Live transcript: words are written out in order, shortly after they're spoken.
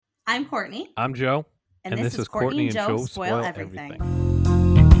I'm Courtney, I'm Joe, and and this this is is Courtney Courtney and and Joe Joe Spoil Spoil Everything.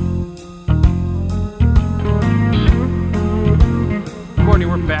 Courtney,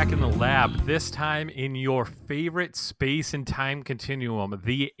 we're back in the lab, this time in your favorite space and time continuum,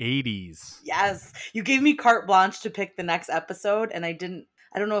 the 80s. Yes, you gave me carte blanche to pick the next episode, and I don't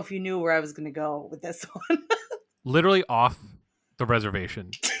know if you knew where I was going to go with this one. Literally off the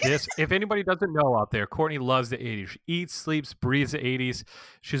reservation. If anybody doesn't know out there, Courtney loves the 80s. She eats, sleeps, breathes the 80s.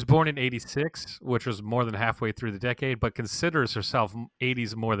 She was born in 86, which was more than halfway through the decade, but considers herself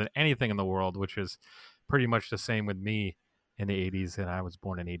 80s more than anything in the world, which is pretty much the same with me in the 80s, and I was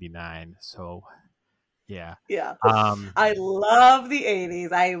born in 89. So, yeah. Yeah, I love the 80s.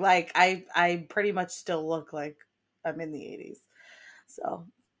 I pretty much still look like I'm in the 80s. So,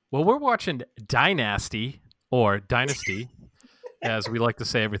 Well, we're watching Dynasty, or Dynasty, as we like to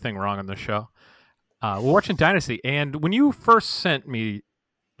say everything wrong on this show. We're watching Dynasty, and when you first sent me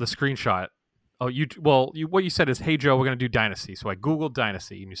the screenshot, what you said is, "Hey Joe, we're gonna do Dynasty." So I googled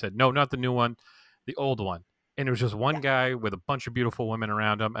Dynasty, and you said, "No, not the new one, the old one." And it was just one guy with a bunch of beautiful women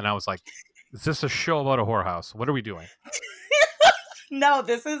around him, and I was like, "Is this a show about a whorehouse? What are we doing?" no,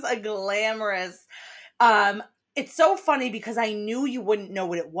 this is a glamorous. It's so funny because I knew you wouldn't know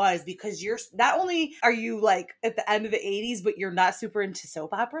what it was because you're not only are you like at the end of the 80s, but you're not super into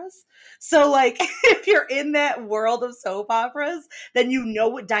soap operas. So like if you're in that world of soap operas, then you know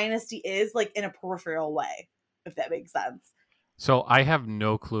what Dynasty is like in a peripheral way, if that makes sense. So I have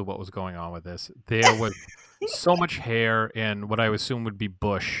no clue what was going on with this. There was so much hair and what I would assume would be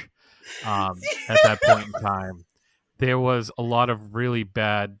bush at that point in time. There was a lot of really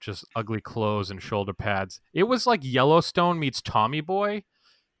bad, just ugly clothes and shoulder pads. It was like Yellowstone meets Tommy Boy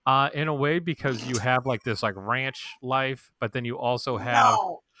in a way, because you have like this like ranch life, but then you also have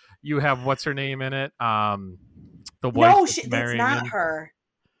No, what's her name in it, the wife no, that's that's marrying not him. her.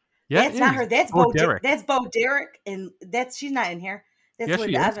 Yeah, That's it not is. her. That's Bo Bo. Derek. That's Bo Derek, and she's not in here. That's Yeah, she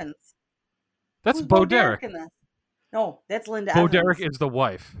Linda is. Evans. That's Who's Bo Bo Derek Derek. in this? No, that's Linda Bo Evans. Derek is the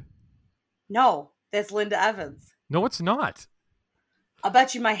wife. No, that's Linda Evans. No, it's not. I'll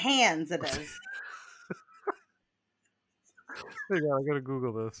bet you my hands it is. Hang on, I gotta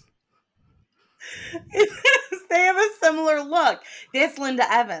Google this. They have a similar look. That's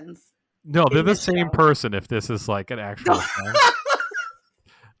Linda Evans. No, they're in the this same show. person. If this is like an actual thing,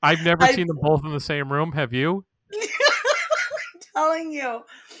 I've never seen them both in the same room. Have you?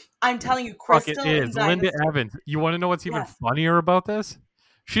 I'm telling you, Fuck, it Crystal is and Linda Dynasty. Evans. You want to know what's even Yes. funnier about this?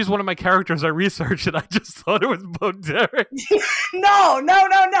 She's one of my characters I researched, and I just thought it was Bo Derek. No.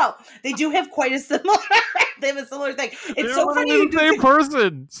 They do have quite a similar. They have a similar thing. It's so funny. They're the same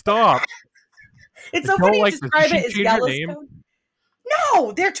person. Stop. It's so funny you like this. describe Did it she as change her name? Yellowstone.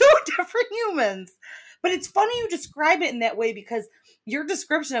 No, they're two different humans. But it's funny you describe it in that way because your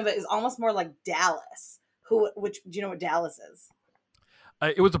description of it is almost more like Dallas. Which do you know what Dallas is?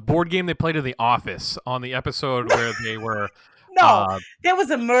 It was a board game they played in the office on the episode where they were. No, that was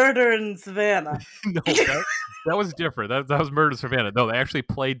a murder in Savannah. No, that was different. That was Murder in Savannah. No, they actually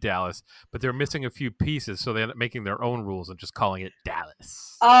played Dallas, but they're missing a few pieces, so they ended up making their own rules and just calling it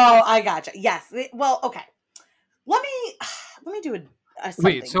Dallas. Oh, I gotcha. Yes. Well, okay. Let me do a something.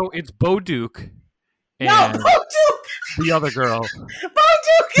 Wait, so it's Bo Duke. No, Bo Duke. The other girl. Bo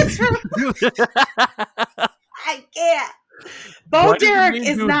Duke is from. I can't. Bo Derek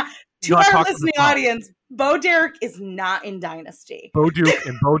is not. To our listening audience, Bo Derek is not in Dynasty. Bo Duke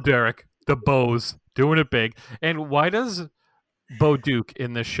and Bo Derek, the Bows, doing it big. And why does Bo Duke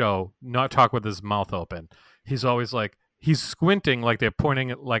in this show not talk with his mouth open? He's always like, he's squinting like they're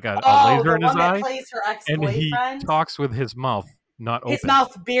pointing like a laser in his eye. Plays her and he talks with his mouth not open. His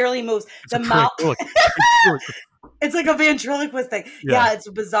mouth barely moves. It's the mouth. It's like a ventriloquist thing. Yeah, it's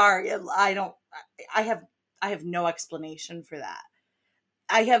bizarre. I have no explanation for that.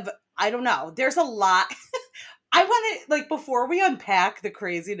 I don't know. There's a lot. I want to, like, before we unpack the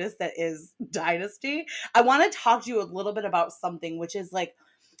craziness that is Dynasty, I want to talk to you a little bit about something, which is like,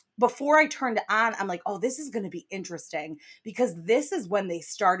 before I turned it on, I'm like, oh, this is going to be interesting because this is when they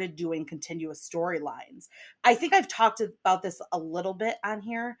started doing continuous storylines. I think I've talked about this a little bit on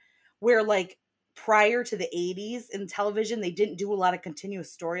here where like prior to the 80s in television, they didn't do a lot of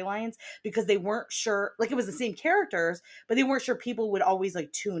continuous storylines because they weren't sure, like it was the same characters, but they weren't sure people would always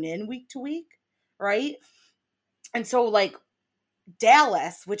like tune in week to week. Right. And so like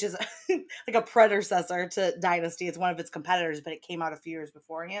Dallas, which is like a predecessor to Dynasty, it's one of its competitors, but it came out a few years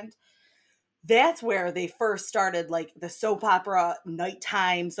beforehand. That's where they first started like the soap opera,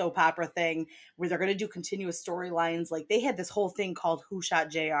 nighttime soap opera thing where they're going to do continuous storylines. Like they had this whole thing called Who Shot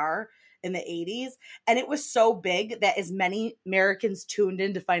JR in the 80s. And it was so big that as many Americans tuned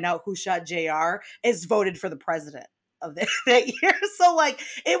in to find out who shot JR as voted for the president of that year. So like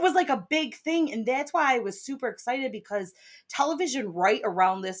it was like a big thing. And that's why I was super excited, because television right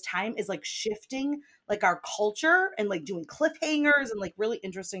around this time is like shifting like our culture and like doing cliffhangers and like really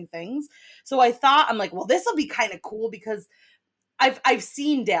interesting things. So I thought, I'm like, well, this will be kind of cool, because I've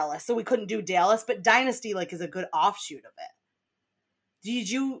seen Dallas, so we couldn't do Dallas, but Dynasty like is a good offshoot of it. Did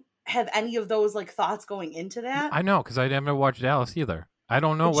you have any of those like thoughts going into that? I know, because I never watched Dallas either. I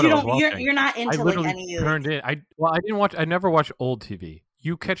don't know But what you I was don't. watching. You're not into I like literally any. turned in. I didn't watch. I never watched old TV.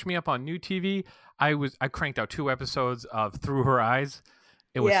 You catch me up on new TV. I cranked out 2 episodes of Through Her Eyes.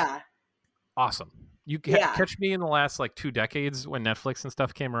 It was awesome. You catch me in the last like 2 decades when Netflix and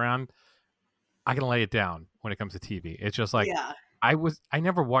stuff came around. I can lay it down when it comes to TV. It's just like I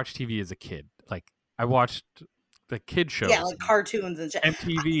never watched TV as a kid. Like I watched the kid shows, like cartoons and shit.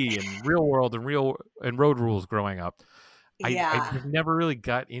 MTV and Real World and Road Rules growing up. I just never really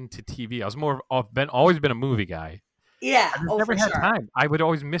got into TV. I was always been a movie guy. Yeah, I never had time. I would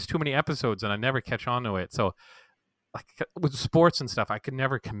always miss too many episodes, and I never catch on to it. So, like with sports and stuff, I could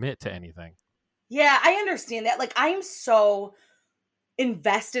never commit to anything. Yeah, I understand that. Like I'm so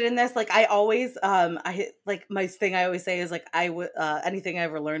invested in this. Like I always I like my thing I always say is like I would anything I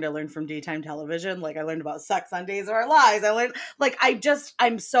ever learned, I learned from daytime television. Like I learned about sex on Days of Our Lives. I learned like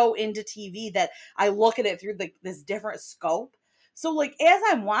I'm so into TV that I look at it through like this different scope. So like as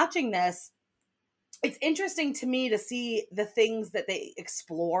I'm watching this, it's interesting to me to see the things that they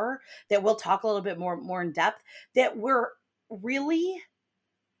explore that we'll talk a little bit more in depth, that were really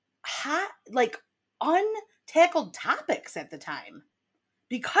hot, like untackled topics at the time,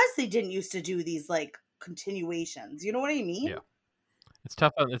 because they didn't used to do these like continuations. You know what I mean? Yeah. It's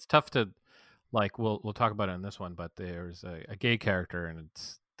tough. It's tough to like, we'll talk about it in this one, but there's a gay character and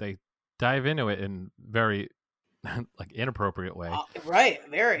they dive into it in very like inappropriate way. Right.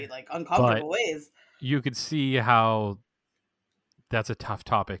 Very like uncomfortable ways. You could see how that's a tough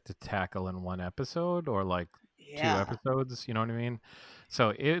topic to tackle in one episode or like 2 episodes. You know what I mean?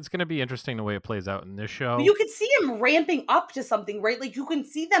 So it's going to be interesting the way it plays out in this show. But you could see him ramping up to something, right? Like you can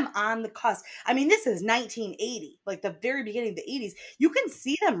see them on the cusp. I mean, this is 1980, like the very beginning of the 80s. You can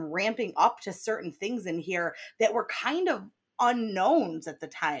see them ramping up to certain things in here that were kind of unknowns at the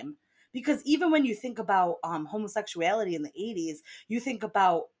time. Because even when you think about homosexuality in the 80s, you think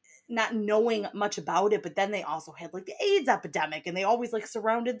about not knowing much about it, but then they also had like the AIDS epidemic, and they always like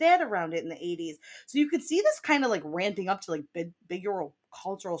surrounded that around it in the 80s. So you could see this kind of like ramping up to like bigger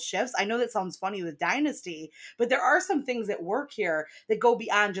cultural shifts. I know that sounds funny with Dynasty, but there are some things that work here that go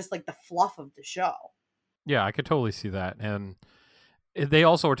beyond just like the fluff of the show. Yeah, I could totally see that. And they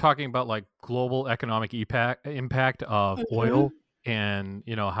also were talking about like global economic impact of oil, and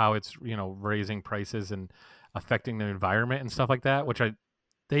you know how it's, you know, raising prices and affecting the environment and stuff like that, which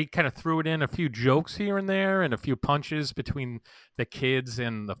they kind of threw it in a few jokes here and there and a few punches between the kids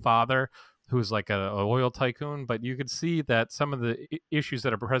and the father, who's like a oil tycoon. But you could see that some of the issues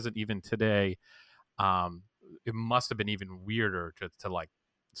that are present even today, it must have been even weirder to like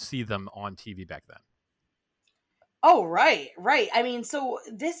see them on TV back then. Oh, right. I mean, so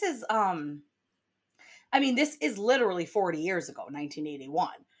this is this is literally 40 years ago, 1981.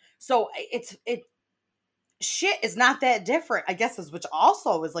 So shit is not that different, I guess, which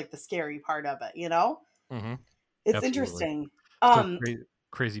also is like the scary part of it, you know? Mm-hmm. It's Absolutely. Interesting.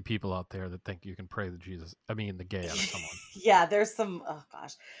 Crazy people out there that think you can pray the gay out of someone. Yeah, there's some, oh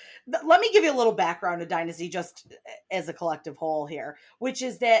gosh. Let me give you a little background of Dynasty just as a collective whole here, which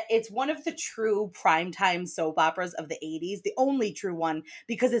is that it's one of the true primetime soap operas of the 80s, the only true one,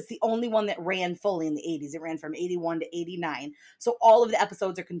 because it's the only one that ran fully in the 80s. It ran from 81 to 89. So all of the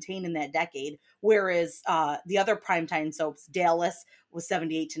episodes are contained in that decade, whereas the other primetime soaps, Dallas was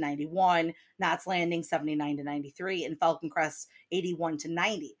 78 to 91, Knots Landing 79 to 93, and Falcon Crest 81 to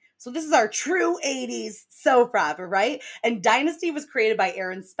 90. So this is our true 80s soap opera, right? And Dynasty was created by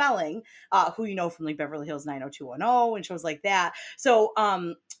Aaron Spelling, who you know from like Beverly Hills 90210 and shows like that. So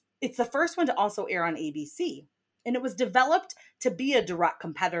it's the first one to also air on ABC. And it was developed to be a direct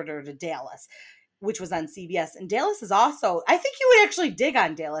competitor to Dallas, which was on CBS. And Dallas is also, I think you would actually dig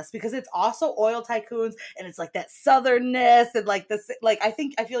on Dallas because it's also oil tycoons and it's like that southernness and like this, like I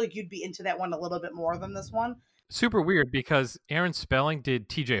feel like you'd be into that one a little bit more than this one. Super weird because Aaron Spelling did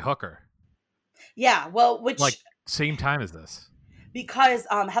TJ Hooker. Yeah, well, which like same time as this. Because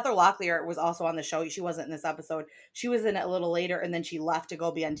Heather Locklear was also on the show. She wasn't in this episode. She was in it a little later, and then she left to go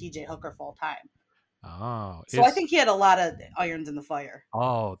be on TJ Hooker full time. Oh, so I think he had a lot of irons in the fire.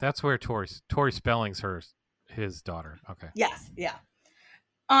 Oh, that's where Tori Spelling's his daughter. Okay. Yes, yeah.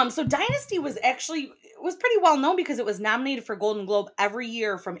 So Dynasty was pretty well known because it was nominated for Golden Globe every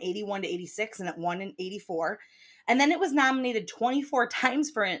year from 81 to 86, and it won in 84. And then it was nominated 24 times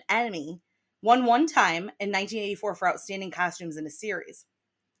for an Emmy, won one time in 1984 for Outstanding Costumes in a Series.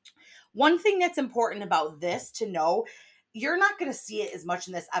 One thing that's important about this to know, you're not going to see it as much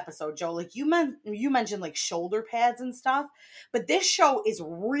in this episode, Joe. Like you mentioned like shoulder pads and stuff, but this show is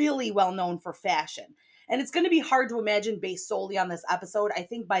really well known for fashion. And it's going to be hard to imagine based solely on this episode. I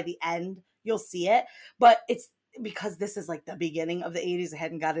think by the end you'll see it, but it's because this is like the beginning of the 80s. I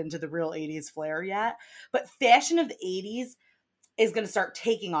hadn't got into the real 80s flair yet, but fashion of the 80s is going to start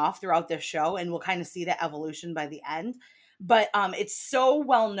taking off throughout this show, and we'll kind of see that evolution by the end. But it's so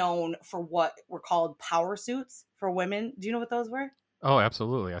well known for what were called power suits for women. Do you know what those were? Oh,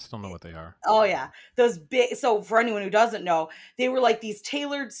 absolutely. I still know what they are. Oh, yeah. Those big. So for anyone who doesn't know, they were like these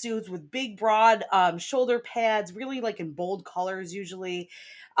tailored suits with big, broad shoulder pads, really like in bold colors usually.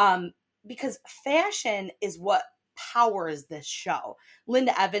 Because fashion is what powers this show.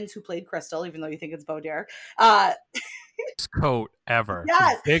 Linda Evans, who played Crystal, even though you think it's Bo Derek. Coat ever.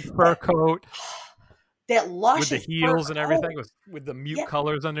 Yes. Big fur coat. That luscious with the heels and everything. It was with the mute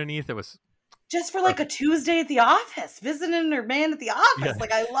colors underneath. It was just for like a Tuesday at the office, visiting her man at the office. Yeah.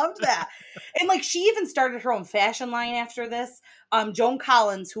 Like I loved that. And like she even started her own fashion line after this. Joan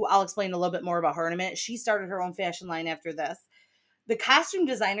Collins, who I'll explain a little bit more about her in a minute, she started her own fashion line after this. The costume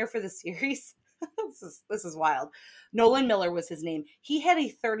designer for the series, this is wild. Nolan Miller was his name. He had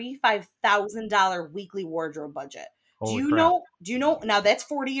a $35,000 weekly wardrobe budget. Do you know? Now that's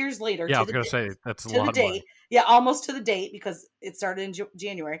 40 years later. Yeah, I was going to say that's a lot of money. Yeah, almost to the date because it started in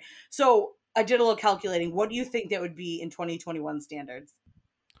January. So I did a little calculating. What do you think that would be in 2021 standards?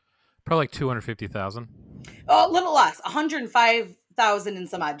 Probably like 250,000. A little less, 105,000 and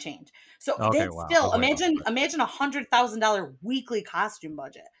some odd change. So that's still imagine $100,000 weekly costume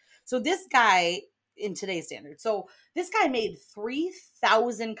budget. So this guy in today's standards. So this guy made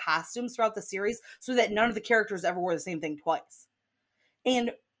 3,000 costumes throughout the series so that none of the characters ever wore the same thing twice.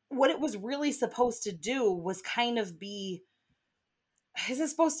 And what it was really supposed to do was kind of be, is it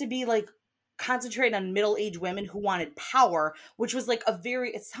supposed to be like concentrate on middle-aged women who wanted power, which was like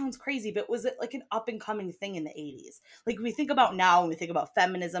it sounds crazy, but was it like an up-and-coming thing in the 80s? Like we think about now and we think about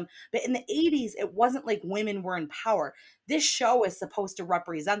feminism, but in the 80s, it wasn't like women were in power. This show is supposed to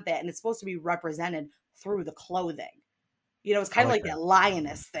represent that, and it's supposed to be represented through the clothing. You know, it's kind of like that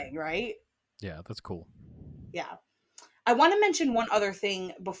lioness thing, right? Yeah, that's cool. Yeah. I want to mention one other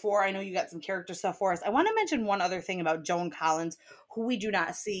thing before. I know you got some character stuff for us. I want to mention one other thing about Joan Collins, who we do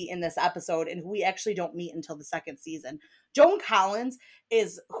not see in this episode and who we actually don't meet until the second season. Joan Collins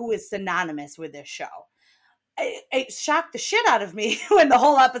who is synonymous with this show. It shocked the shit out of me when the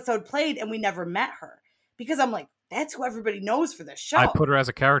whole episode played and we never met her, because I'm like, that's who everybody knows for this show. I put her as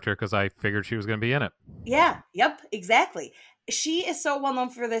a character because I figured she was going to be in it. Yeah. Yep. Exactly. She is so well known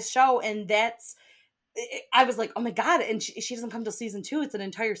for this show, and I was like, oh my God. And she doesn't come till season 2. It's an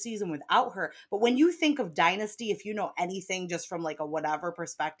entire season without her. But when you think of Dynasty, if you know anything just from like a whatever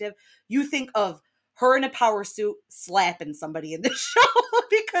perspective, you think of her in a power suit slapping somebody in the show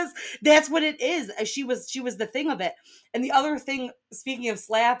because that's what it is. She was the thing of it. And the other thing, speaking of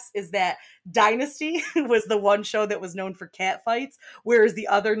slaps, is that Dynasty was the one show that was known for cat fights, whereas the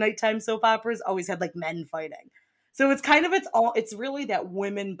other nighttime soap operas always had like men fighting. So it's kind of it's really that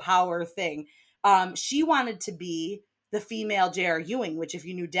women power thing. She wanted to be the female J.R. Ewing, which if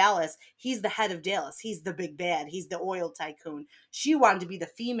you knew Dallas, he's the head of Dallas. He's the big bad. He's the oil tycoon. She wanted to be the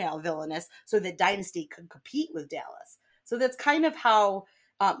female villainess so that Dynasty could compete with Dallas. So that's kind of how,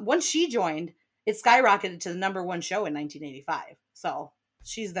 once she joined, it skyrocketed to the #1 show in 1985. So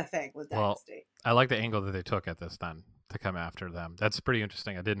she's the thing with Dynasty. Well, I like the angle that they took at this then to come after them. That's pretty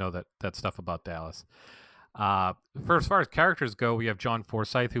interesting. I didn't know that stuff about Dallas. As far as characters go, we have John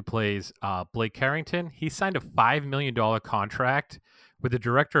Forsythe, who plays Blake Carrington. He signed a $5 million contract with the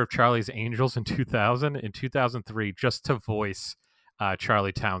director of Charlie's Angels in 2000 and 2003 just to voice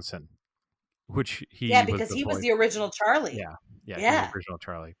Charlie Townsend, which he was the original Charlie. Yeah, the original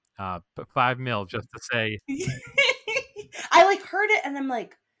Charlie. But $5 million just to say. I like heard it and I'm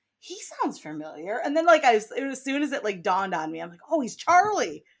like, he sounds familiar. And then like as soon as it like dawned on me, I'm like, oh, he's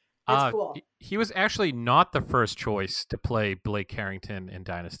Charlie. That's cool. He was actually not the first choice to play Blake Carrington in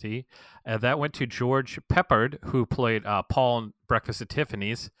Dynasty. That went to George Peppard, who played Paul in Breakfast at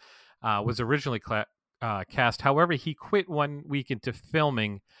Tiffany's. Was originally cast. However, he quit 1 week into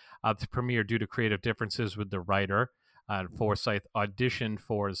filming the premiere due to creative differences with the writer. Forsythe auditioned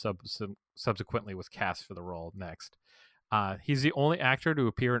for and subsequently was cast for the role next. He's the only actor to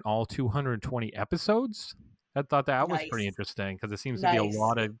appear in all 220 episodes I thought that was pretty Nice. interesting because there seems to be a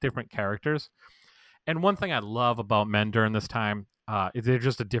lot of different characters. And one thing I love about Men during this time is they're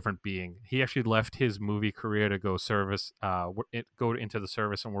just a different being. He actually left his movie career to go go into the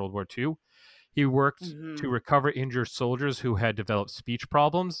service in World War II. He worked to recover injured soldiers who had developed speech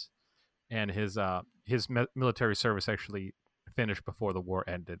problems, and his military service actually finished before the war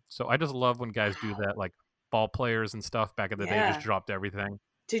ended. So I just love when guys do that, like ball players and stuff back in the day just dropped everything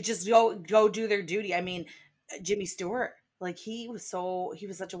to just go do their duty. I mean, Jimmy Stewart, like he was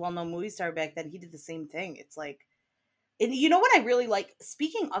such a well-known movie star back then. He did the same thing. It's like, and you know what I really like?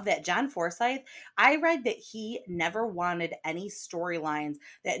 Speaking of that, John Forsythe, I read that he never wanted any storylines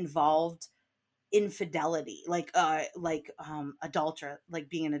that involved infidelity, like adulterer, like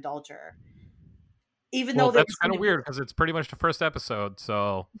being an adulterer. Even though that's kind of weird because it's pretty much the first episode.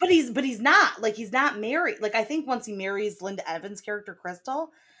 So, but he's not married. Like I think once he marries Linda Evans' character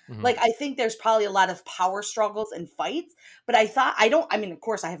Crystal, like I think there's probably a lot of power struggles and fights. But I mean, of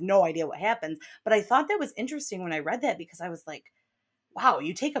course, I have no idea what happens. But I thought that was interesting when I read that because I was like, wow,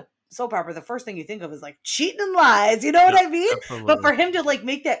 you take a soap opera, the first thing you think of is like cheating and lies. You know what I mean? Absolutely. But for him to like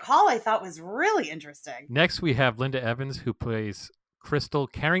make that call, I thought was really interesting. Next, we have Linda Evans, who plays Crystal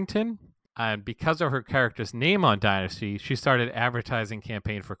Carrington. And because of her character's name on Dynasty, she started an advertising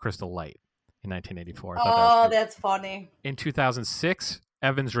campaign for Crystal Light in 1984. Oh, that's funny. In 2006,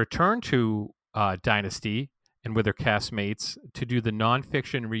 Evans returned to Dynasty and with her castmates to do the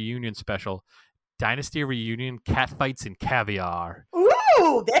nonfiction reunion special, Dynasty Reunion: Catfights and Caviar.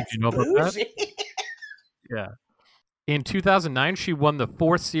 Ooh, that's Did you know about that? Yeah. In 2009, she won the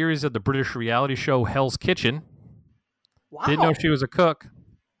 4th series of the British reality show Hell's Kitchen. Wow. Didn't know she was a cook.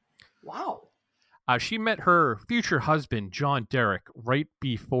 Wow. She met her future husband, John Derek, right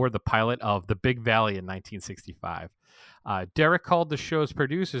before the pilot of The Big Valley in 1965. Derek called the show's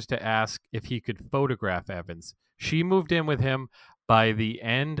producers to ask if he could photograph Evans. She moved in with him by the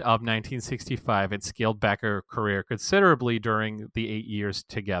end of 1965 and scaled back her career considerably during the 8 years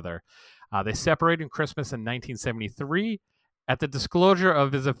together. They separated in Christmas in 1973 at the disclosure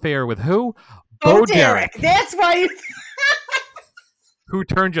of his affair with who? Bo Derek. That's why. Who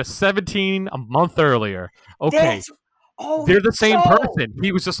turned just 17 a month earlier. Okay. They're the same person.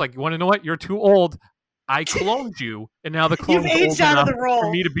 He was just like, you want to know what? You're too old. I cloned you, and now the clone's old enough for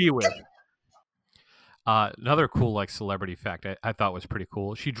me to be with. Another cool like celebrity fact I thought was pretty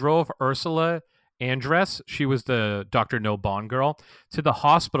cool. She drove Ursula Andress, she was the Dr. No Bond girl, to the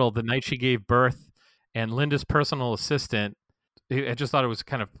hospital the night she gave birth, and Linda's personal assistant, I just thought it was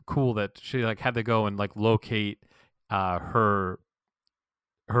kind of cool that she like had to go and like locate her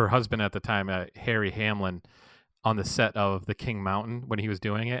husband at the time, Harry Hamlin, on the set of The King Mountain when he was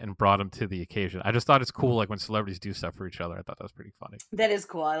doing it and brought him to the occasion. I just thought it's cool, like when celebrities do stuff for each other. I thought that was pretty funny. That is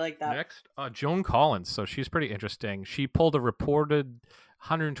cool. I like that. Next, Joan Collins. So she's pretty interesting. She pulled a reported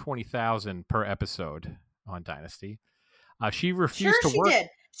 $120,000 per episode on Dynasty. She refused to work. She did.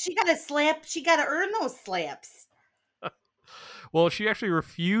 She got a slap. She got to earn those slaps. Well, she actually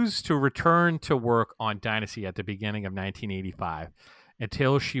refused to return to work on Dynasty at the beginning of 1985.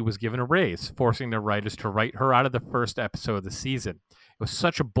 Until she was given a raise, forcing the writers to write her out of the first episode of the season. It was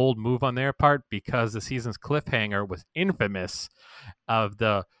such a bold move on their part because the season's cliffhanger was infamous of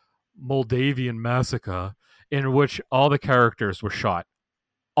the Moldavian massacre in which all the characters were shot.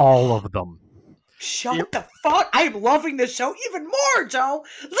 All of them. Shut the fuck! I'm loving this show even more, Joe!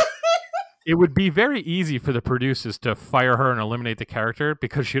 It would be very easy for the producers to fire her and eliminate the character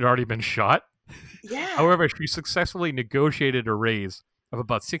because she'd already been shot. Yeah. However, she successfully negotiated a raise of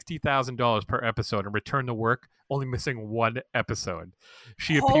about $60,000 per episode and returned to work, only missing 1 episode.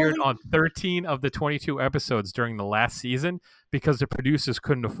 She appeared on 13 of the 22 episodes during the last season because the producers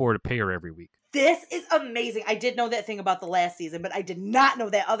couldn't afford to pay her every week. This is amazing. I did know that thing about the last season, but I did not know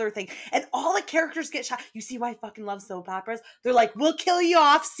that other thing. And all the characters get shot. You see why I fucking love soap operas? They're like, we'll kill you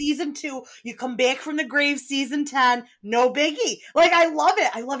off season 2. You come back from the grave season 10. No biggie. Like, I love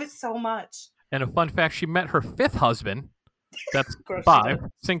it. I love it so much. And a fun fact, she met her 5th husband, that's 5,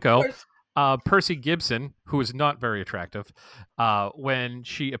 Cinco, Percy Gibson, who is not very attractive, when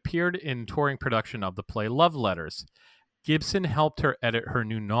she appeared in touring production of the play Love Letters. Gibson helped her edit her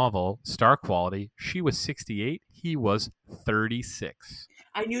new novel, Star Quality. She was 68. He was 36.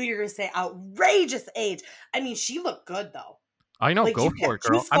 I knew you were going to say outrageous age. I mean, she looked good, though. I know, like, go for it,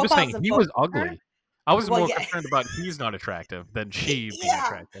 girl. I'm just saying, he was ugly. I was more concerned about he's not attractive than she being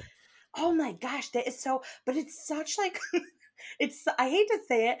attractive. Oh my gosh, that is so, but it's such like, I hate to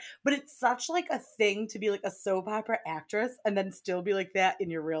say it, but it's such like a thing to be like a soap opera actress and then still be like that in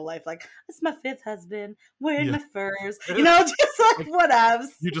your real life. Like, it's my fifth husband wearing my furs, just like whatevs.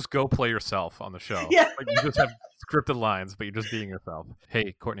 You just go play yourself on the show. Yeah. Like, you just have scripted lines, but you're just being yourself.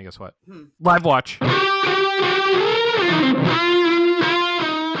 Hey, Courtney, guess what? Live watch.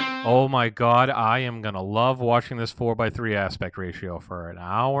 Oh my God, I am going to love watching this 4:3 aspect ratio for an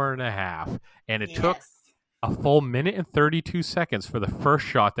hour and a half. And it took a full minute and 32 seconds for the first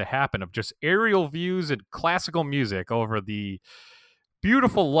shot to happen of just aerial views and classical music over the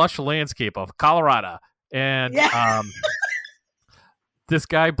beautiful, lush landscape of Colorado. And this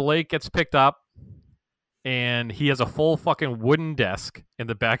guy, Blake, gets picked up, and he has a full fucking wooden desk in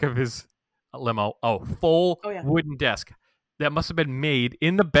the back of his limo. Wooden desk. That must have been made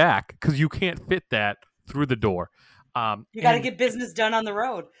in the back because you can't fit that through the door. You got to get business done on the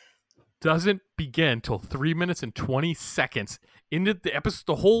road. Doesn't begin till 3 minutes and 20 seconds into the episode.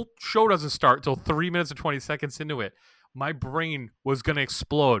 The whole show doesn't start till 3 minutes and 20 seconds into it. My brain was going to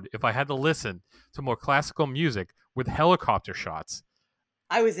explode if I had to listen to more classical music with helicopter shots.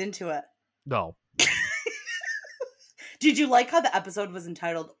 I was into it. No. Did you like how the episode was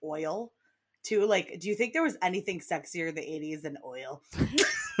entitled Oil? Too? Like, do you think there was anything sexier in the 80s than oil?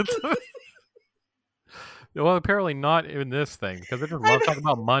 Well, apparently not in this thing, because they just love talking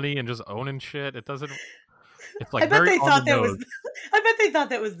about money and just owning shit. It doesn't. It's like I bet they thought that was. I bet they thought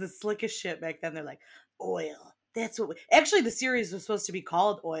that was the slickest shit back then. They're like, oil. That's what. Actually, the series was supposed to be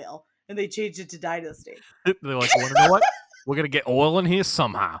called Oil, and they changed it to Dynasty. They're like, well, you know what? We're gonna get oil in here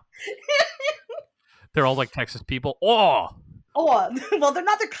somehow. They're all like Texas people. Well, they're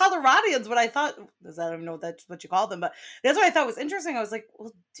not. They're Coloradians. What I thought is, I don't even know that's what you call them, but that's what I thought was interesting. I was like,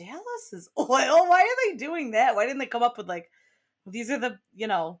 well, Dallas is oil. Why are they doing that? Why didn't they come up with like, well, these are the,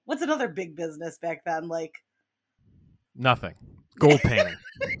 what's another big business back then? Like nothing. Gold painting.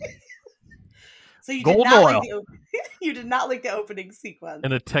 So you did not like you did not like the opening sequence.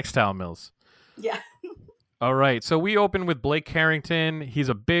 And the textile mills. Yeah. All right, so we open with Blake Carrington. He's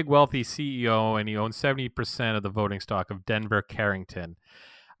a big, wealthy CEO, and he owns 70% of the voting stock of Denver Carrington.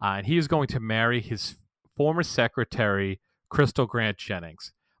 And he is going to marry his former secretary, Crystal Grant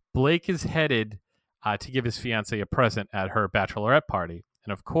Jennings. Blake is headed to give his fiancée a present at her bachelorette party.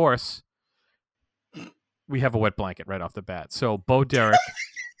 And, of course, we have a wet blanket right off the bat. So Bo Derek,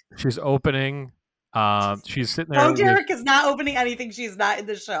 she's opening. She's sitting there. Bo Derek is not opening anything. She's not in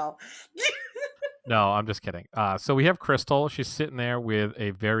the show. No, I'm just kidding. So we have Crystal. She's sitting there with a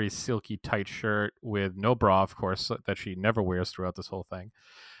very silky, tight shirt with no bra, of course, that she never wears throughout this whole thing.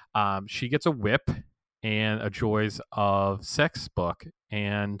 She gets a whip and a Joys of Sex book,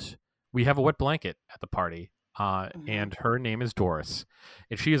 and we have a wet blanket at the party. And her name is Doris.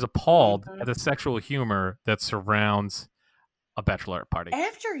 And she is appalled at the sexual humor that surrounds a bachelorette party.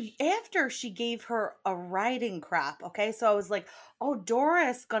 After she gave her a riding crop, okay? So I was like, oh,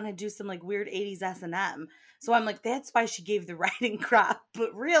 Doris gonna do some like weird 80s S&M. So I'm like, that's why she gave the riding crop.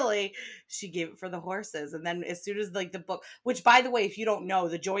 But really, she gave it for the horses. And then as soon as like the book, which by the way, if you don't know,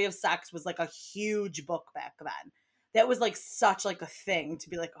 The Joy of Sex was like a huge book back then. That was like such like a thing to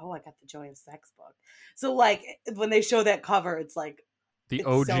be like, oh, I got the Joy of Sex book. So like when they show that cover, it's like, the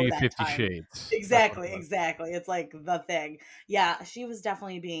OG 50 Shades. Exactly. It's like the thing. Yeah, she was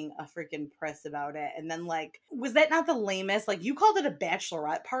definitely being a freaking priss about it. And then like, was that not the lamest? Like you called it a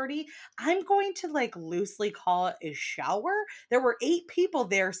bachelorette party. I'm going to like loosely call it a shower. There were 8 people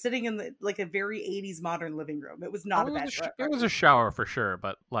there sitting in the, like a very 80s modern living room. It was not a bachelorette party. It was a shower for sure,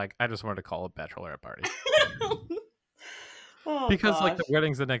 but like I just wanted to call it a bachelorette party. Because like the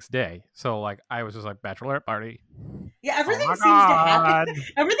wedding's the next day, so like I was just like bachelorette party. Yeah, everything seems to happen.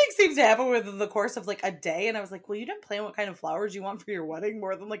 Everything seems to happen within the course of like a day, and I was like, well, you didn't plan what kind of flowers you want for your wedding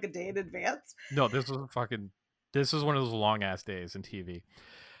more than like a day in advance. No, this was one of those long ass days in TV.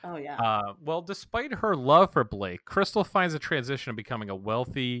 Oh yeah. Well, despite her love for Blake, Crystal finds a transition of becoming a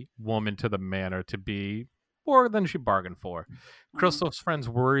wealthy woman to the manor to be more than she bargained for. Crystal's friends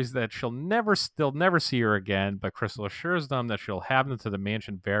worries that they'll never see her again, but Crystal assures them that she'll have them to the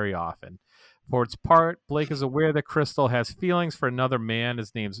mansion very often. For its part, Blake is aware that Crystal has feelings for another man.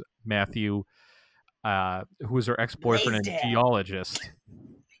 His name's Matthew, who is her ex-boyfriend and geologist.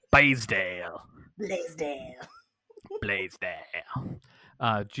 Blaisdell.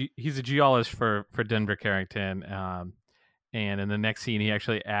 He's a geologist for Denver Carrington. And in the next scene, he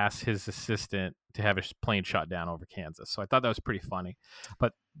actually asks his assistant to have his plane shot down over Kansas. So I thought that was pretty funny.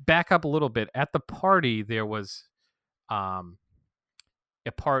 But back up a little bit. At the party, there was a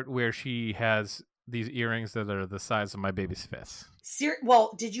part where she has these earrings that are the size of my baby's fists.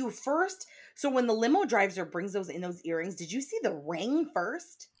 Well, did you first So when the limo driver brings those earrings, did you see the ring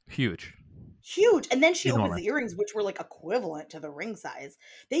first? Huge. Huge. And then she opens Enormous. the earrings, which were like equivalent to the ring size.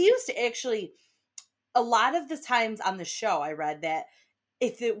 They used to actually, a lot of the times on the show, I read that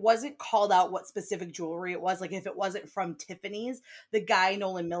if it wasn't called out what specific jewelry it was, like if it wasn't from Tiffany's, the guy,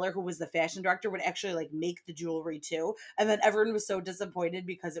 Nolan Miller, who was the fashion director, would actually like make the jewelry too. And then everyone was so disappointed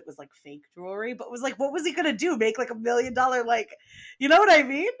because it was like fake jewelry, but it was like, what was he going to do? Make like $1 million, like, you know what I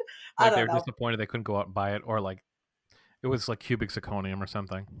mean? Like they were disappointed they couldn't go out and buy it, or like it was like cubic zirconium or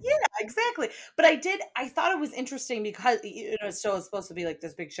something. Yeah, exactly. But I thought it was interesting because, you know, so it's supposed to be like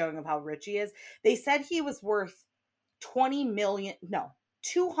this big showing of how rich he is. They said he was worth $200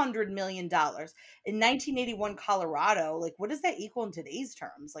 million in 1981 Colorado. Like, what does that equal in today's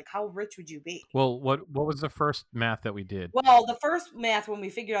terms? Like, how rich would you be? Well, what was the first math that we did? Well, the first math, when we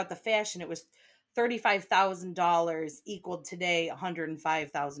figured out the fashion, it was $35,000 equaled today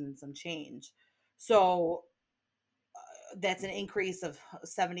 $105,000 and some change. So that's an increase of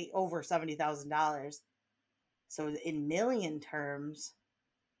over $70,000. So in million terms,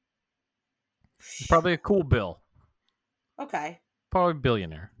 It's probably a cool bill. okay. Probably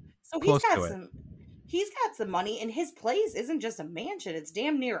billionaire. So he's got some money, and his place isn't just a mansion, it's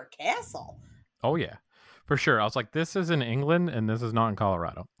damn near a castle. Oh yeah. For sure. I was like, this is in England and this is not in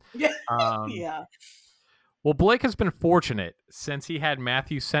Colorado. Yeah. Yeah. Well, Blake has been fortunate since he had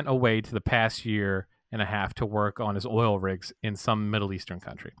Matthew sent away to the past year and a half to work on his oil rigs in some Middle Eastern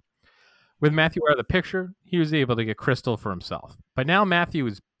country. With Matthew out of the picture, he was able to get Crystal for himself. But now Matthew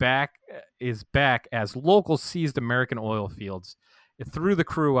is back as locals seized American oil fields. It threw the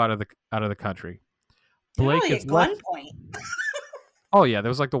crew out of the country. Blake is gunpoint. Oh yeah, that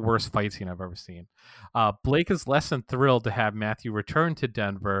was like the worst fight scene I've ever seen. Blake is less than thrilled to have Matthew return to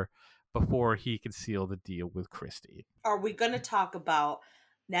Denver before he can seal the deal with Christy. Are we going to talk about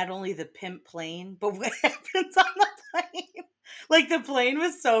not only the pimp plane, but what happens on the plane? Like, the plane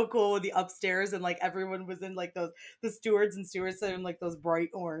was so cool with the upstairs, and like everyone was in like the stewards and stewardesses in like those bright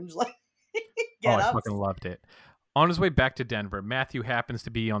orange like I fucking loved it. On his way back to Denver, Matthew happens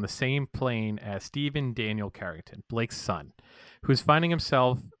to be on the same plane as Stephen Daniel Carrington, Blake's son, who's finding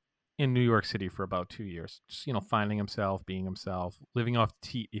himself in New York City for about 2 years. Just, finding himself, being himself, living off the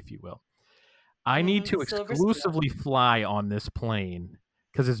teat, if you will. I need to exclusively fly on this plane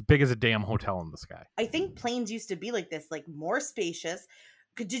because it's big as a damn hotel in the sky. I think planes used to be like this, like more spacious.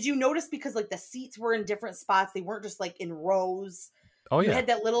 Did you notice, because like the seats were in different spots? They weren't just like in rows. Oh, yeah. You had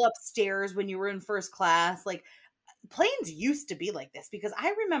that little upstairs when you were in first class. Like, planes used to be like this, because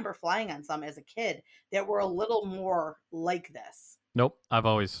I remember flying on some as a kid that were a little more like this. Nope. I've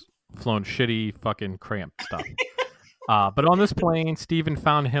always flown shitty fucking cramped stuff. But on this plane, Stephen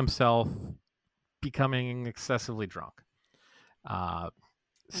found himself becoming excessively drunk.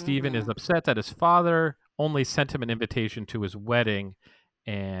 Stephen is upset that his father only sent him an invitation to his wedding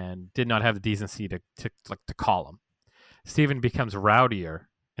and did not have the decency to call him. Stephen becomes rowdier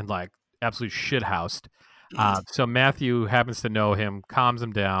and like absolute shithoused. So Matthew happens to know him, calms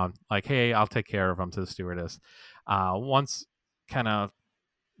him down, like, hey, I'll take care of him, to the stewardess. Once kind of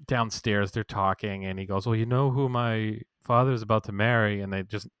downstairs, they're talking, and he goes, well, you know who my father's about to marry? And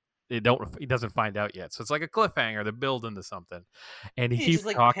he doesn't find out yet. So it's like a cliffhanger. They're building to something. And he keeps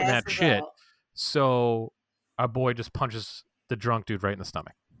talking that shit. So our boy just punches the drunk dude right in the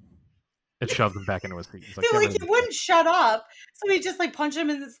stomach. It shoves him back into his seat. Like, he wouldn't shut up. So he just like punched him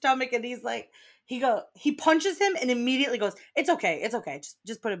in the stomach, and he's like, he punches him and immediately goes, it's okay.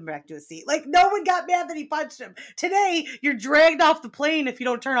 Just put him back to his seat. Like, no one got mad that he punched him. Today, you're dragged off the plane if you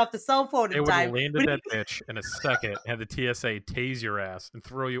don't turn off the cell phone in time. They would have landed that bitch in a second, and the TSA tase your ass and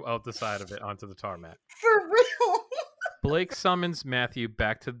throw you out the side of it onto the tarmac. For real. Blake summons Matthew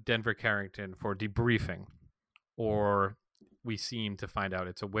back to Denver Carrington for debriefing, or we seem to find out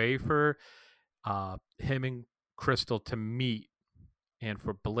it's a way for him and Crystal to meet, and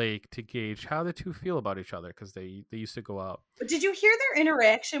for Blake to gauge how the two feel about each other, because they used to go out. But did you hear their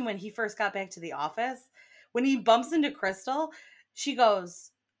interaction when he first got back to the office? When he bumps into Crystal, she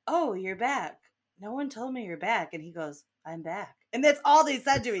goes, oh, you're back. No one told me you're back. And he goes, I'm back. And that's all they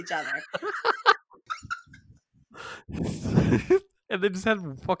said to each other. And they just had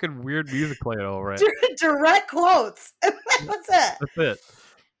fucking weird music playing all right. Direct quotes. That's it. That's it.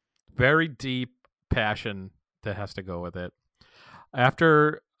 Very deep passion that has to go with it.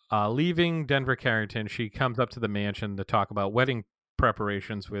 After leaving Denver Carrington, she comes up to the mansion to talk about wedding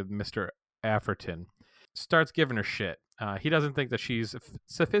preparations with Mr. Afferton. Starts giving her shit. He doesn't think that she's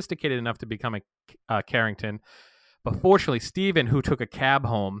sophisticated enough to become a Carrington. But fortunately, Stephen, who took a cab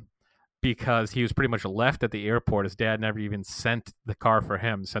home, because he was pretty much left at the airport. His dad never even sent the car for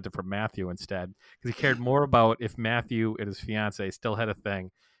him, sent it for Matthew instead, because he cared more about if Matthew and his fiance still had a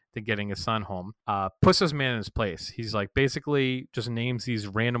thing than getting his son home. Puts this man in his place. He's like basically just names these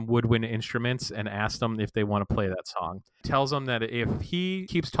random woodwind instruments and asks them if they want to play that song. Tells them that if he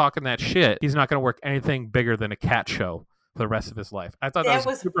keeps talking that shit, he's not going to work anything bigger than a cat show for the rest of his life. I thought that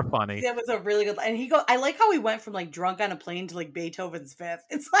was super funny. That was a really good. And I like how he went from like drunk on a plane to like Beethoven's Fifth.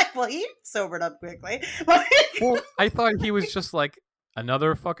 It's like, well, he sobered up quickly. Well, I thought he was just like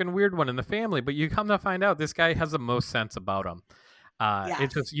another fucking weird one in the family, but you come to find out this guy has the most sense about him. Yes.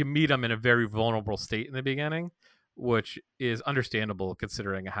 It's just you meet him in a very vulnerable state in the beginning, which is understandable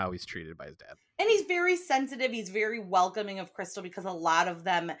considering how he's treated by his dad. And he's very sensitive. He's very welcoming of Crystal, because a lot of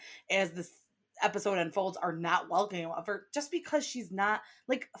them, as this episode unfolds, are not welcoming of her just because she's not,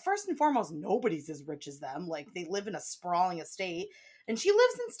 like, first and foremost, nobody's as rich as them. Like, they live in a sprawling estate, and she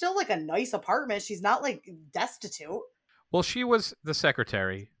lives in still like a nice apartment. She's not like destitute. Well, she was the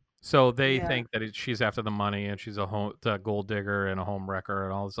secretary, so they think that she's after the money, and she's a gold digger and a home wrecker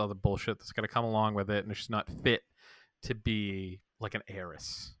and all this other bullshit that's going to come along with it, and she's not fit to be like an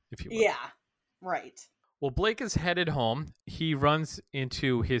heiress, if you will. Yeah, right. Well, Blake is headed home. He runs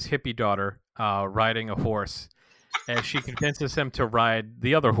into his hippie daughter riding a horse, and she convinces him to ride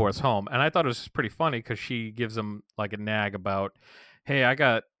the other horse home. And I thought it was pretty funny because she gives him like a nag about, hey, I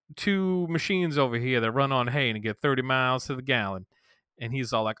got 2 machines over here that run on hay and you get 30 miles to the gallon. And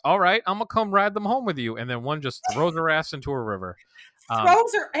he's all like, all right, I'm going to come ride them home with you. And then one just throws her ass into a river.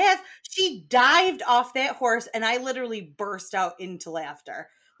 Throws her ass. She dived off that horse, and I literally burst out into laughter.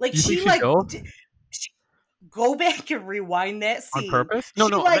 Like, she like... Go back and rewind that scene. On purpose? No.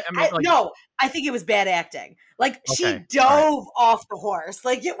 No, I think it was bad acting. Like, okay, she dove off the horse.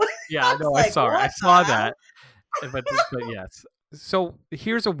 Like, it was. Yeah, no, like, I saw that. But yes. So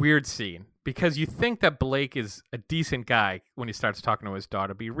here's a weird scene, because you think that Blake is a decent guy when he starts talking to his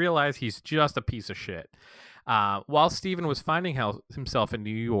daughter, but you realize he's just a piece of shit. While Steven was finding himself in New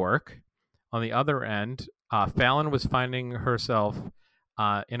York, on the other end, Fallon was finding herself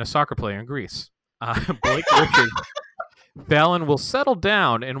in a soccer player in Greece. Blake Richards, Fallon will settle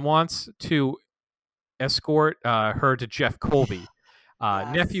down and wants to escort her to Jeff Colby,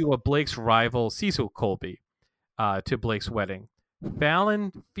 nephew of Blake's rival Cecil Colby, to Blake's wedding.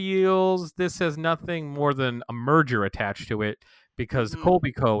 Fallon feels this has nothing more than a merger attached to it, because the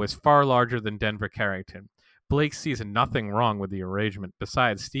Colby Co. is far larger than Denver Carrington. Blake sees nothing wrong with the arrangement.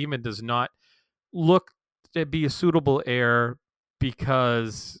 Besides, Steven does not look to be a suitable heir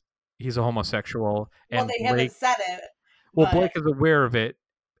because he's a homosexual. Well, they haven't said it. Well, Blake is aware of it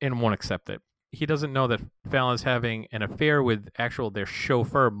and won't accept it. He doesn't know that Fallon's having an affair with their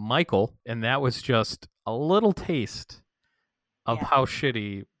chauffeur, Michael, and that was just a little taste of how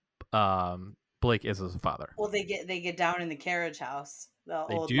shitty Blake is as a father. Well, they get down in the carriage house.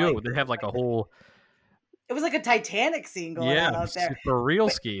 They do. They have like a whole... It was like a Titanic scene going on out there. For real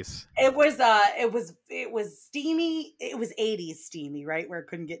skis. It was steamy. It was 80s steamy, right? Where it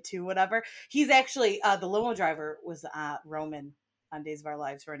couldn't get to whatever. He's actually the limo driver was Roman on Days of Our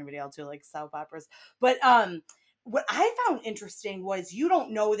Lives, for anybody else who likes soap operas. But what I found interesting was, you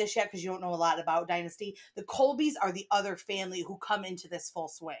don't know this yet because you don't know a lot about Dynasty. The Colbys are the other family who come into this full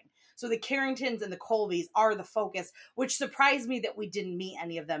swing. So the Carringtons and the Colbys are the focus, which surprised me that we didn't meet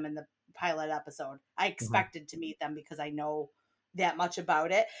any of them in the pilot episode. I expected to meet them because I know that much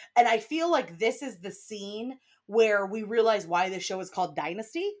about it. And I feel like this is the scene where we realize why this show is called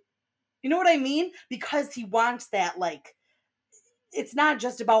Dynasty. You know what I mean? Because he wants that, like, it's not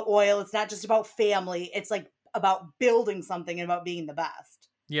just about oil. It's not just about family. It's like about building something and about being the best.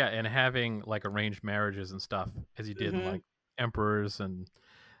 Yeah. And having like arranged marriages and stuff, as he did in like emperors and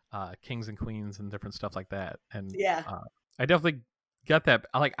kings and queens and different stuff like that. And I definitely got that.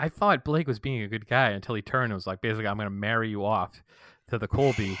 Like, I thought Blake was being a good guy until he turned and was like, basically, I'm going to marry you off to the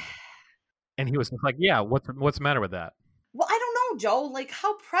Colby. And he was like, yeah, what's the matter with that? Well, I don't know, Joe. Like,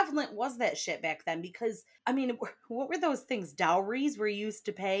 how prevalent was that shit back then? Because, I mean, what were those things? Dowries were used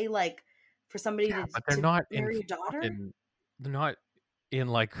to pay, like, for somebody to marry your daughter? They're not in,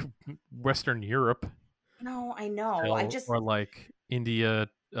 like, Western Europe. No, I know. Or, like, India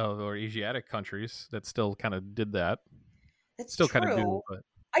or Asiatic countries that still kind of did that. It's still true. Kind of do, but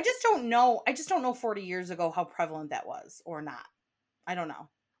I just don't know. 40 years ago how prevalent that was or not. I don't know.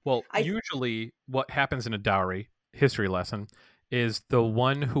 Well, usually what happens in a dowry, history lesson, is the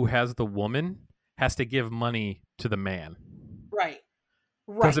one who has the woman has to give money to the man. Right.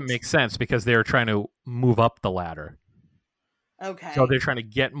 Doesn't make sense because they're trying to move up the ladder. Okay. So they're trying to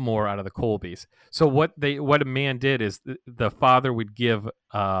get more out of the Colbys. So what a man did is the father would give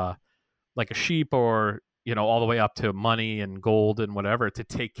like a sheep or, all the way up to money and gold and whatever to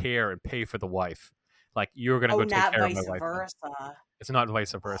take care and pay for the wife. Like, you're going to go take not care of my vice wife. versa. It's not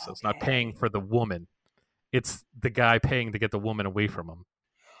vice versa. Okay. It's not paying for the woman. It's the guy paying to get the woman away from him.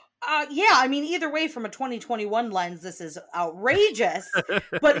 Yeah, I mean, either way, from a 2021 lens, this is outrageous.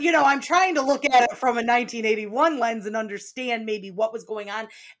 But, I'm trying to look at it from a 1981 lens and understand maybe what was going on.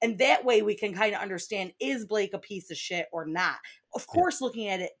 And that way we can kind of understand, is Blake a piece of shit or not? Of course, looking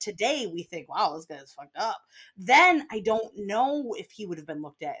at it today, we think, wow, this guy's fucked up. Then I don't know if he would have been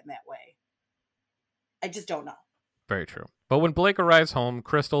looked at in that way. I just don't know. Very true. But when Blake arrives home,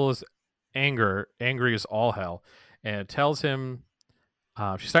 Crystal is angry as all hell, and tells him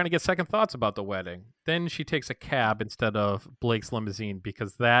she's starting to get second thoughts about the wedding. Then she takes a cab instead of Blake's limousine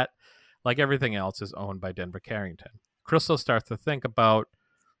because that, like everything else, is owned by Denver Carrington. Crystal starts to think about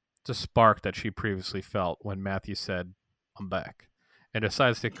the spark that she previously felt when Matthew said, "I'm back," and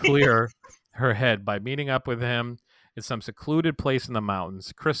decides to clear her head by meeting up with him in some secluded place in the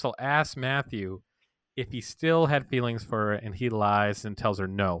mountains. Crystal asks Matthew if he still had feelings for her, and he lies and tells her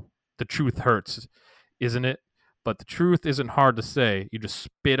no. The truth hurts, isn't it? But the truth isn't hard to say. You just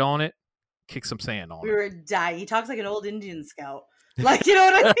spit on it, kick some sand on it. We were dying. He talks like an old Indian scout. Like, you know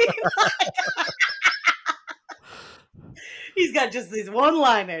what I mean? He's got just these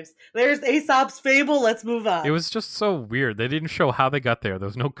one-liners. There's Aesop's fable. Let's move on. It was just so weird. They didn't show how they got there. There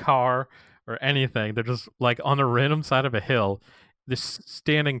was no car or anything. They're just like on a random side of a hill, just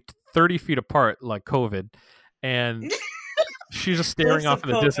standing 30 feet apart like COVID. And she's just staring off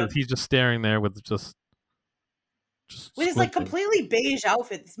in the distance. He's just staring there with just with his like completely beige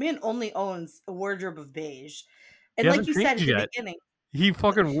outfit. This man only owns a wardrobe of beige. And like you said at the beginning, he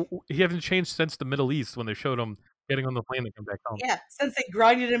hasn't changed since the Middle East when they showed him getting on the plane to come back home. Yeah, since they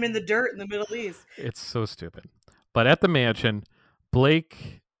grinded him in the dirt in the Middle East. It's so stupid. But at the mansion,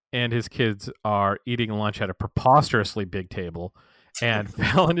 Blake and his kids are eating lunch at a preposterously big table. And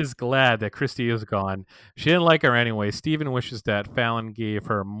Fallon is glad that Christy is gone. She didn't like her anyway. Steven wishes that Fallon gave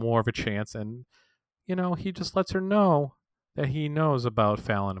her more of a chance, and he just lets her know that he knows about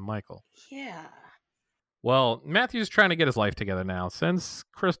Fallon and Michael. Yeah. Well, Matthew's trying to get his life together now. Since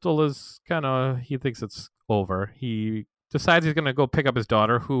Crystal is he thinks it's over, he decides he's going to go pick up his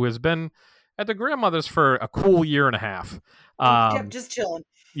daughter, who has been at the grandmother's for a cool year and a half. Yep, just chilling.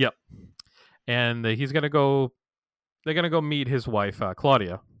 Yep. And he's going to go, they're going to go meet his wife,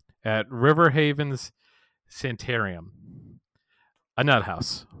 Claudia, at Riverhaven's Sanitarium. A nut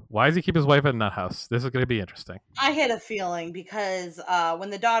house. Why does he keep his wife at a nut house? This is going to be interesting. I had a feeling because when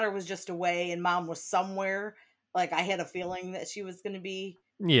the daughter was just away and mom was somewhere, like I had a feeling that she was going to be.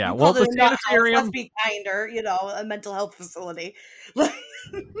 Yeah, well, the sanitarium must be kinder, a mental health facility.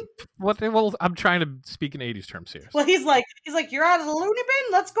 Well, I'm trying to speak in 80s terms here. Well, he's like, you're out of the loony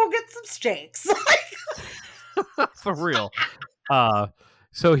bin. Let's go get some steaks. For real.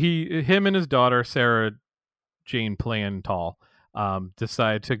 So him and his daughter Sarah Jane Plantal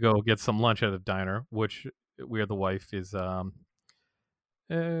decide to go get some lunch at a diner, where the wife is a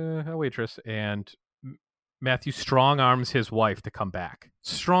waitress, and Matthew strong arms his wife to come back.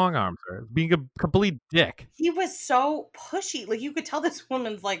 Strong arms her, being a complete dick. He was so pushy. Like, you could tell this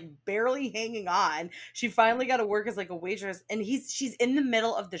woman's like barely hanging on. She finally got to work as like a waitress, and she's in the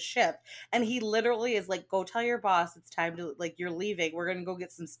middle of the shift, and he literally is like, "Go tell your boss it's time to, like, you're leaving. We're gonna go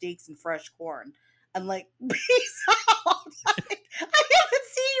get some steaks and fresh corn." And like, peace out. Like, I haven't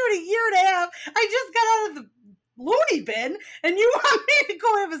seen you in a year and a half. I just got out of the loony bin, and you want me to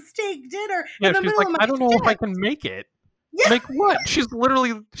go have a steak dinner in the middle of my I don't know if I can make it. Yeah. Make what?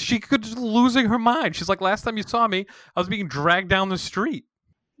 She could just losing her mind. She's like, last time you saw me, I was being dragged down the street.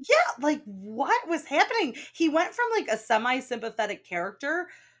 Yeah, like, what was happening? He went from like a semi-sympathetic character,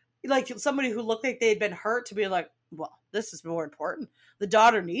 like somebody who looked like they had been hurt, to be like, well, this is more important. The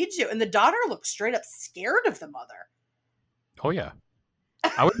daughter needs you. And the daughter looks straight up scared of the mother. Oh, yeah.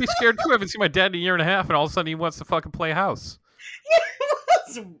 I would be scared too. I haven't seen my dad in a year and a half, and all of a sudden he wants to fucking play house. Yeah,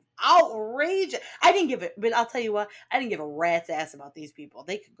 it was outrageous. I didn't give it, but I'll tell you what, I didn't give a rat's ass about these people.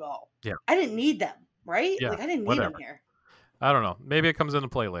 They could go. Yeah. I didn't need them, right? Yeah, like, I didn't need them here. I don't know. Maybe it comes into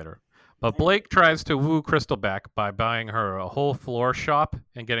play later. But Blake tries to woo Crystal back by buying her a whole floor shop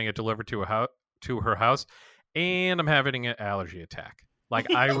and getting it delivered to her house. And I'm having an allergy attack.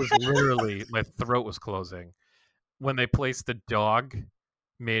 Like, I was literally, my throat was closing when they placed the dog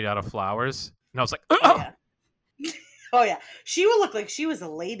made out of flowers. And I was like, oh yeah. Oh yeah. She would look like she was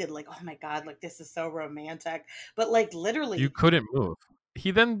elated, like, oh my God, like, this is so romantic. But like, literally, you couldn't move.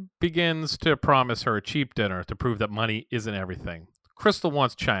 He then begins to promise her a cheap dinner to prove that money isn't everything. Crystal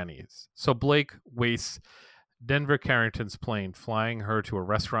wants Chinese, so Blake wastes Denver Carrington's plane, flying her to a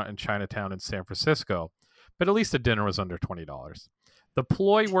restaurant in Chinatown in San Francisco, but at least the dinner was under $20. The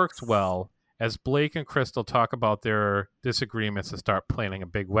ploy works well as Blake and Crystal talk about their disagreements and start planning a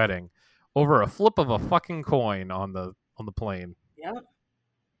big wedding over a flip of a fucking coin on the plane. Yep.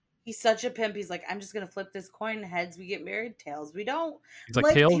 He's such a pimp. He's like, I'm just gonna flip this coin. Heads, we get married. Tails, we don't. He's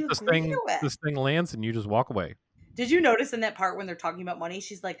like, tails, this thing lands, and you just walk away. Did you notice in that part when they're talking about money?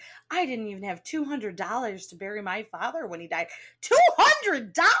 She's like, I didn't even have $200 to bury my father when he died.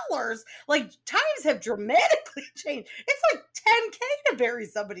 $200? Like, times have dramatically changed. It's like $10K to bury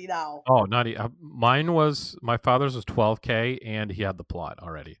somebody now. Oh, not my father's was $12K, and he had the plot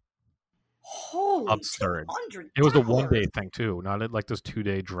already. Holy absurd. $200. It was a 1 day thing too, not like those 2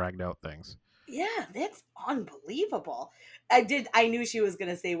 day dragged out things. Yeah, that's unbelievable. I knew she was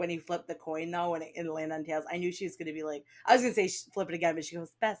gonna say when he flipped the coin though, when it landed on tails. I knew she was gonna be like, I was gonna say flip it again, but she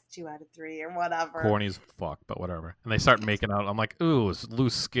goes best 2 out of 3 or whatever. Corny as fuck, but whatever. And they start making out. I'm like, ooh, it's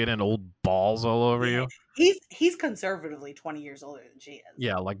loose skin and old balls all over you. He's conservatively 20 years older than she is.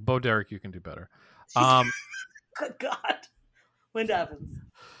 Yeah, like Bo Derek, you can do better. Good God, Linda Evans.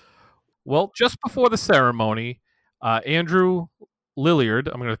 Well, just before the ceremony, Andrew Lilliard,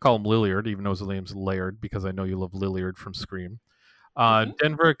 I'm going to call him Lilliard, even though his name's Laird, because I know you love Lilliard from Scream.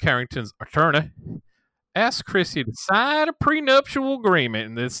 Denver Carrington's attorney asks Chrissy to sign a prenuptial agreement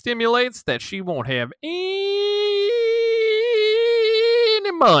and that stimulates that she won't have any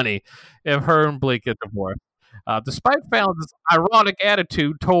money if her and Blake get divorced. Despite Fallon's ironic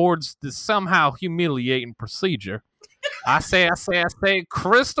attitude towards the somehow humiliating procedure, I say,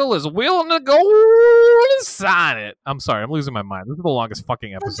 Crystal is willing to go and sign it. I'm sorry, I'm losing my mind. This is the longest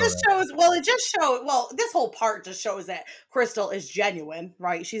fucking episode. This whole part just shows that Crystal is genuine,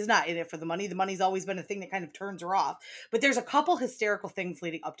 right? She's not in it for the money. The money's always been a thing that kind of turns her off. But there's a couple hysterical things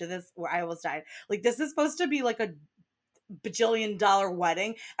leading up to this where I almost died. Like, this is supposed to be like a bajillion-dollar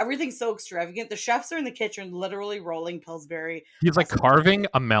wedding. Everything's so extravagant. The chefs are in the kitchen literally rolling Pillsbury. He's like carving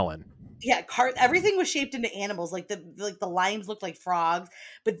a melon. Yeah, everything was shaped into animals. Like the limes looked like frogs.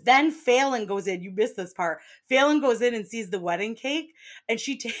 But then Fallon goes in. You missed this part. Fallon goes in and sees the wedding cake, and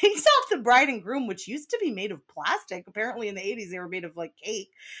she takes off the bride and groom, which used to be made of plastic. Apparently, in the 80s, they were made of like cake,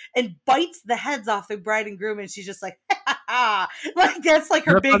 and bites the heads off the bride and groom. And she's just like, ha ha ha! Like that's like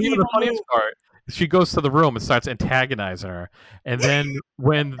her big evil move. She goes to the room and starts antagonizing her, and then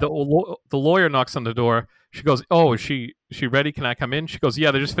when the lawyer knocks on the door, she goes, "Oh, is she ready? Can I come in?" She goes,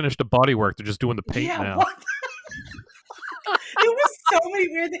 "Yeah, they just finished the body work. They're just doing the paint now." What? It was so many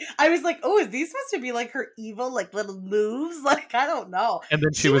weird things. I was like, "Oh, is these supposed to be like her evil, like little moves?" Like I don't know. And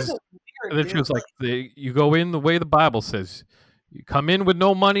then she was like, "You go in the way the Bible says. You come in with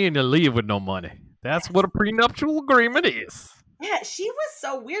no money and you leave with no money. That's what a prenuptial agreement is." Yeah, she was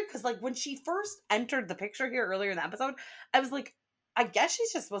so weird because, like, when she first entered the picture here earlier in the episode, I was like, I guess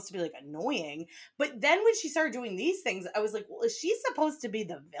she's just supposed to be, like, annoying. But then when she started doing these things, I was like, well, is she supposed to be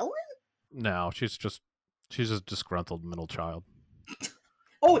the villain? No, she's just disgruntled middle child.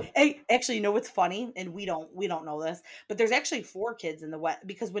 Oh, hey, actually, you know what's funny? And we don't know this, but there's actually 4 kids in the wet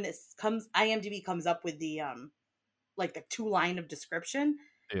because when it comes, IMDb comes up with the, like, the 2-line of description.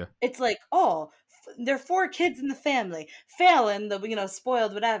 Yeah. It's like, oh, there are 4 kids in the family. Fallon, the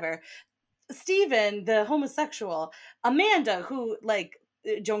spoiled whatever. Steven, the homosexual. Amanda, who like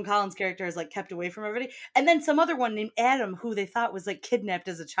Joan Collins' character is like kept away from everybody, and then some other one named Adam, who they thought was like kidnapped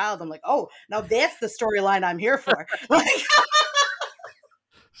as a child. I'm like, oh, now that's the storyline I'm here for. Like,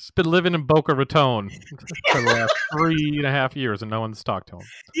 he's been living in Boca Raton for the last 3.5 years, and no one's talked to him.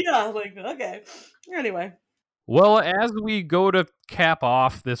 Yeah, like okay. Anyway. Well, as we go to cap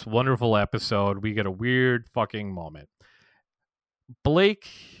off this wonderful episode, we get a weird fucking moment. Blake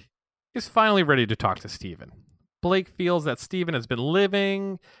is finally ready to talk to Steven. Blake feels that Steven has been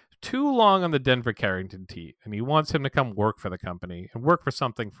living too long on the Denver Carrington team, and he wants him to come work for the company and work for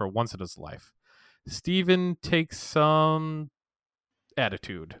something for once in his life. Steven takes some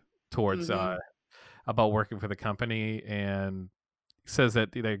attitude towards about working for the company and says that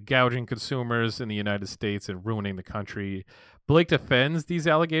they're gouging consumers in the United States and ruining the country. Blake defends these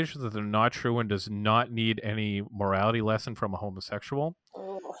allegations that they're not true and does not need any morality lesson from a homosexual.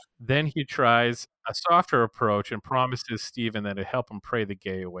 Then he tries a softer approach and promises Steven that it'll help him pray the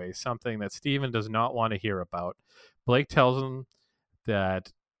gay away, something that Steven does not want to hear about. Blake tells him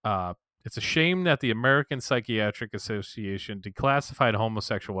that it's a shame that the American Psychiatric Association declassified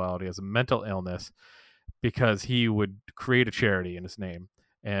homosexuality as a mental illness because he would create a charity in his name.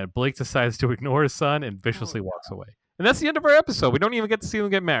 And Blake decides to ignore his son and viciously walks away. And that's the end of our episode. We don't even get to see them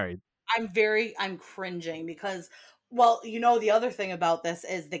get married. I'm cringing because Well, the other thing about this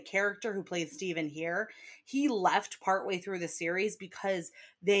is the character who plays Steven here, he left partway through the series because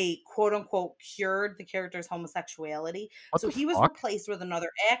they quote unquote cured the character's homosexuality. What So the he was fuck? replaced with another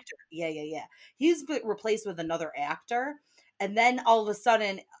actor. Yeah. He's been replaced with another actor. And then all of a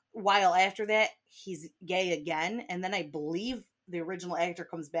sudden, while after that, he's gay again. And then I believe the original actor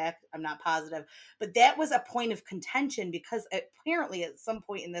comes back. I'm not positive. But that was a point of contention because apparently at some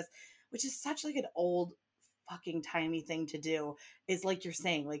point in this, which is such like an old fucking tiny thing to do, is like you're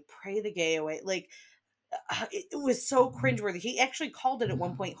saying, like pray the gay away. Like it was so cringeworthy. He actually called it at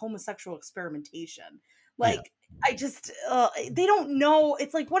one point homosexual experimentation. Like I just they don't know.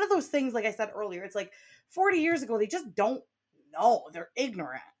 It's like one of those things, like I said earlier, it's like 40 years ago, they just don't know. They're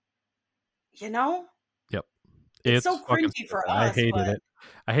ignorant. Yep. It's so cringy for us. I hated it.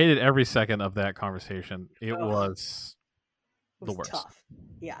 I hated every second of that conversation. It was the worst. Tough.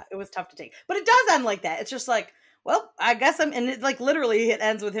 Yeah, it was tough to take. But it does end like that. It's just like, well, I guess and it like literally it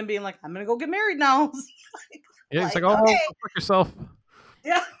ends with him being like, I'm gonna go get married now. It's like, oh, okay. Fuck yourself.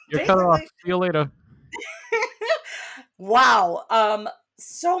 Yeah. You're cut off. See you later. Wow.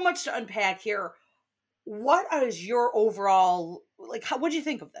 So much to unpack here. What is your overall, like, what'd you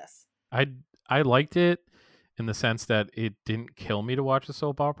think of this? I liked it in the sense that it didn't kill me to watch a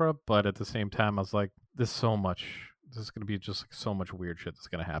soap opera, but at the same time I was like, this is going to be just like so much weird shit that's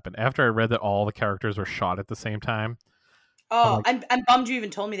going to happen. After I read that all the characters were shot at the same time. Oh, I'm bummed you even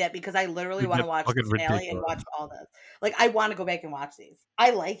told me that, because I literally want to watch the finale and watch all this. Like, I want to go back and watch these.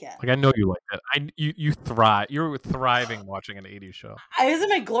 I like it. Like, I know you like it. You thrive. You're thriving watching an 80s show. I was in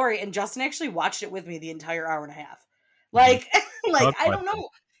my glory, and Justin actually watched it with me the entire hour and a half. Like, like I don't know.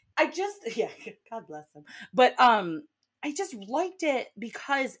 God bless him. But I just liked it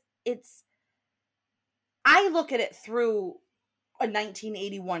because I look at it through a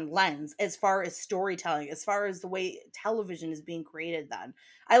 1981 lens as far as storytelling, as far as the way television is being created then.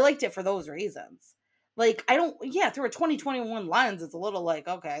 I liked it for those reasons. Like, through a 2021 lens, it's a little like,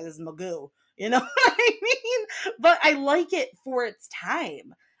 okay, this is Magoo. You know what I mean? But I like it for its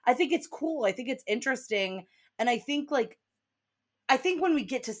time. I think it's cool. I think it's interesting. And I think when we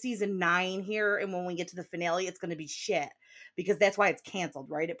get to season 9 here and when we get to the finale, it's going to be shit, because that's why it's canceled,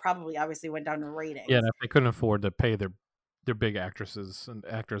 right? It probably obviously went down in ratings. Yeah, and if they couldn't afford to pay their big actresses and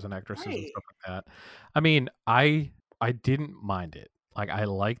actors and actresses and stuff like that. I mean, I didn't mind it. Like, I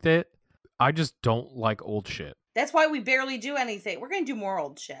liked it. I just don't like old shit. That's why we barely do anything. We're going to do more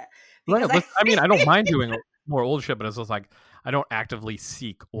old shit. Right, I mean, I don't mind doing more old shit, but it's just like, I don't actively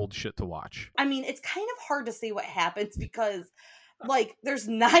seek old shit to watch. I mean, it's kind of hard to say what happens because, like, there's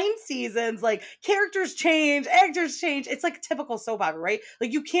 9 seasons, like, characters change, actors change. It's like a typical soap opera, right?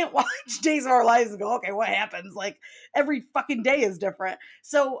 Like, you can't watch Days of Our Lives and go, okay, what happens? Like, every fucking day is different.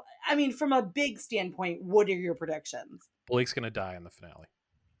 So, I mean, from a big standpoint, what are your predictions? Blake's going to die in the finale.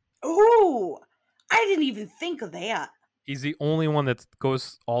 Ooh, I didn't even think of that. He's the only one that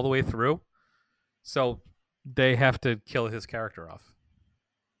goes all the way through. So they have to kill his character off.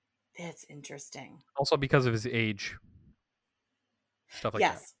 That's interesting. Also because of his age. Stuff like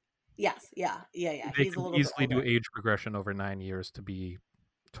that. Yes. Yeah. They can easily do age progression over 9 years to be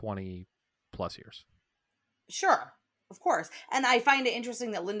 20 plus years. Sure. Of course. And I find it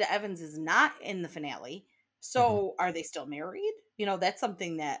interesting that Linda Evans is not in the finale. So are they still married? That's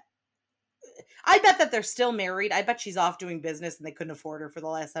something that I bet that they're still married. I bet she's off doing business and they couldn't afford her for the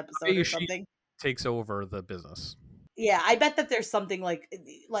last episode or something. She takes over the business. Yeah, I bet that there's something like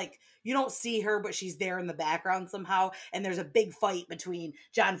you don't see her, but she's there in the background somehow, and there's a big fight between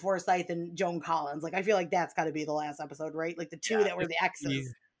John Forsythe and Joan Collins. Like, I feel like that's got to be the last episode, right? Like the two that were the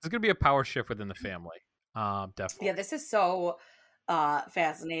exes. There's going to be a power shift within the family. Definitely. Yeah, this is so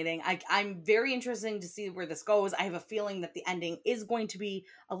fascinating. I'm very interested to see where this goes. I have a feeling that the ending is going to be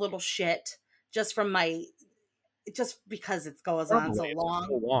a little shit, just because it goes on so long. It's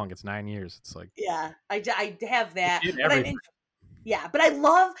so long. It's 9 years. It's like, yeah, I have that. But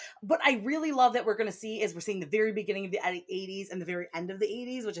what I really love that we're seeing the very beginning of the 80s and the very end of the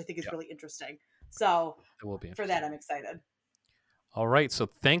 80s, which I think is really interesting. So it will be for that, I'm excited. All right. So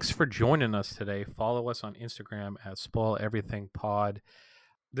thanks for joining us today. Follow us on Instagram at Spoil Everything Pod.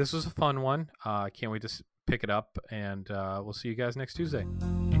 This was a fun one. Can't wait to pick it up, and we'll see you guys next Tuesday.